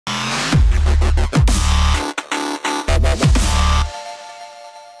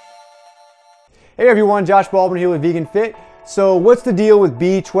Hey everyone, Josh Baldwin here with Vegan Fit. So what's the deal with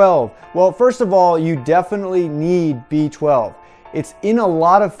B12? Well, first of all, you definitely need B12. It's in a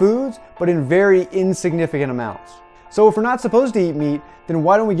lot of foods, but in very insignificant amounts. So if we're not supposed to eat meat, then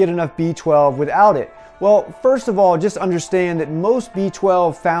why don't we get enough B12 without it? Well, first of all, just understand that most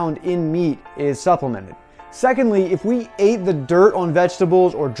B12 found in meat is supplemented. Secondly, if we ate the dirt on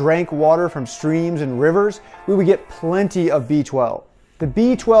vegetables or drank water from streams and rivers, we would get plenty of B12. The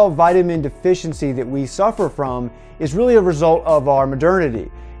B12 vitamin deficiency that we suffer from is really a result of our modernity.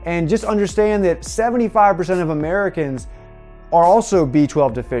 And just understand that 75% of Americans are also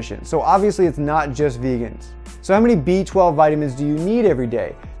B12 deficient. So obviously it's not just vegans. So how many B12 vitamins do you need every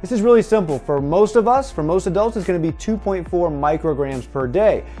day? This is really simple. For most of us, for most adults, it's going to be 2.4 micrograms per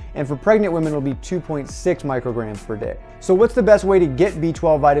day. And for pregnant women, it'll be 2.6 micrograms per day. So what's the best way to get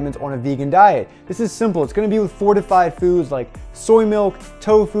B12 vitamins on a vegan diet? This is simple. It's going to be with fortified foods like soy milk,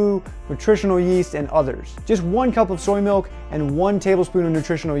 tofu, nutritional yeast, and others. Just 1 cup of soy milk and 1 tablespoon of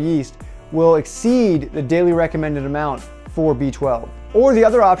nutritional yeast will exceed the daily recommended amount for B12. Or the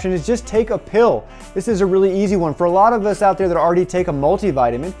other option is just take a pill. This is a really easy one. For a lot of us out there that already take a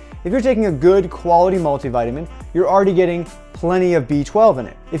multivitamin, if you're taking a good quality multivitamin, you're already getting plenty of B12 in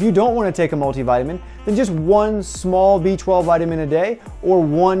it. If you don't want to take a multivitamin, then just 1 small B12 vitamin a day or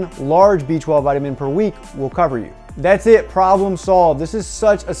 1 large B12 vitamin per week will cover you. That's it, problem solved. This is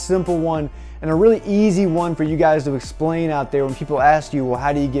such a simple one and a really easy one for you guys to explain out there when people ask you, well,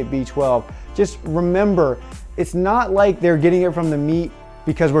 how do you get B12? Just remember, it's not like they're getting it from the meat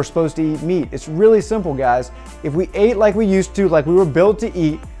because we're supposed to eat meat. It's really simple, guys. If we ate like we used to, like we were built to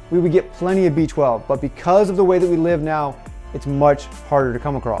eat, we would get plenty of B12. But because of the way that we live now, it's much harder to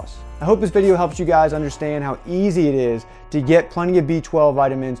come across. I hope this video helps you guys understand how easy it is to get plenty of B12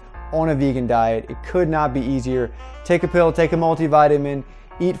 vitamins on a vegan diet. It could not be easier. Take a pill, take a multivitamin,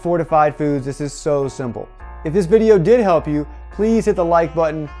 eat fortified foods. This is so simple. If this video did help you, please hit the like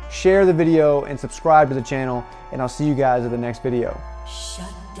button, share the video, and subscribe to the channel, and I'll see you guys in the next video.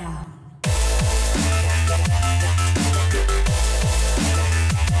 Shut down.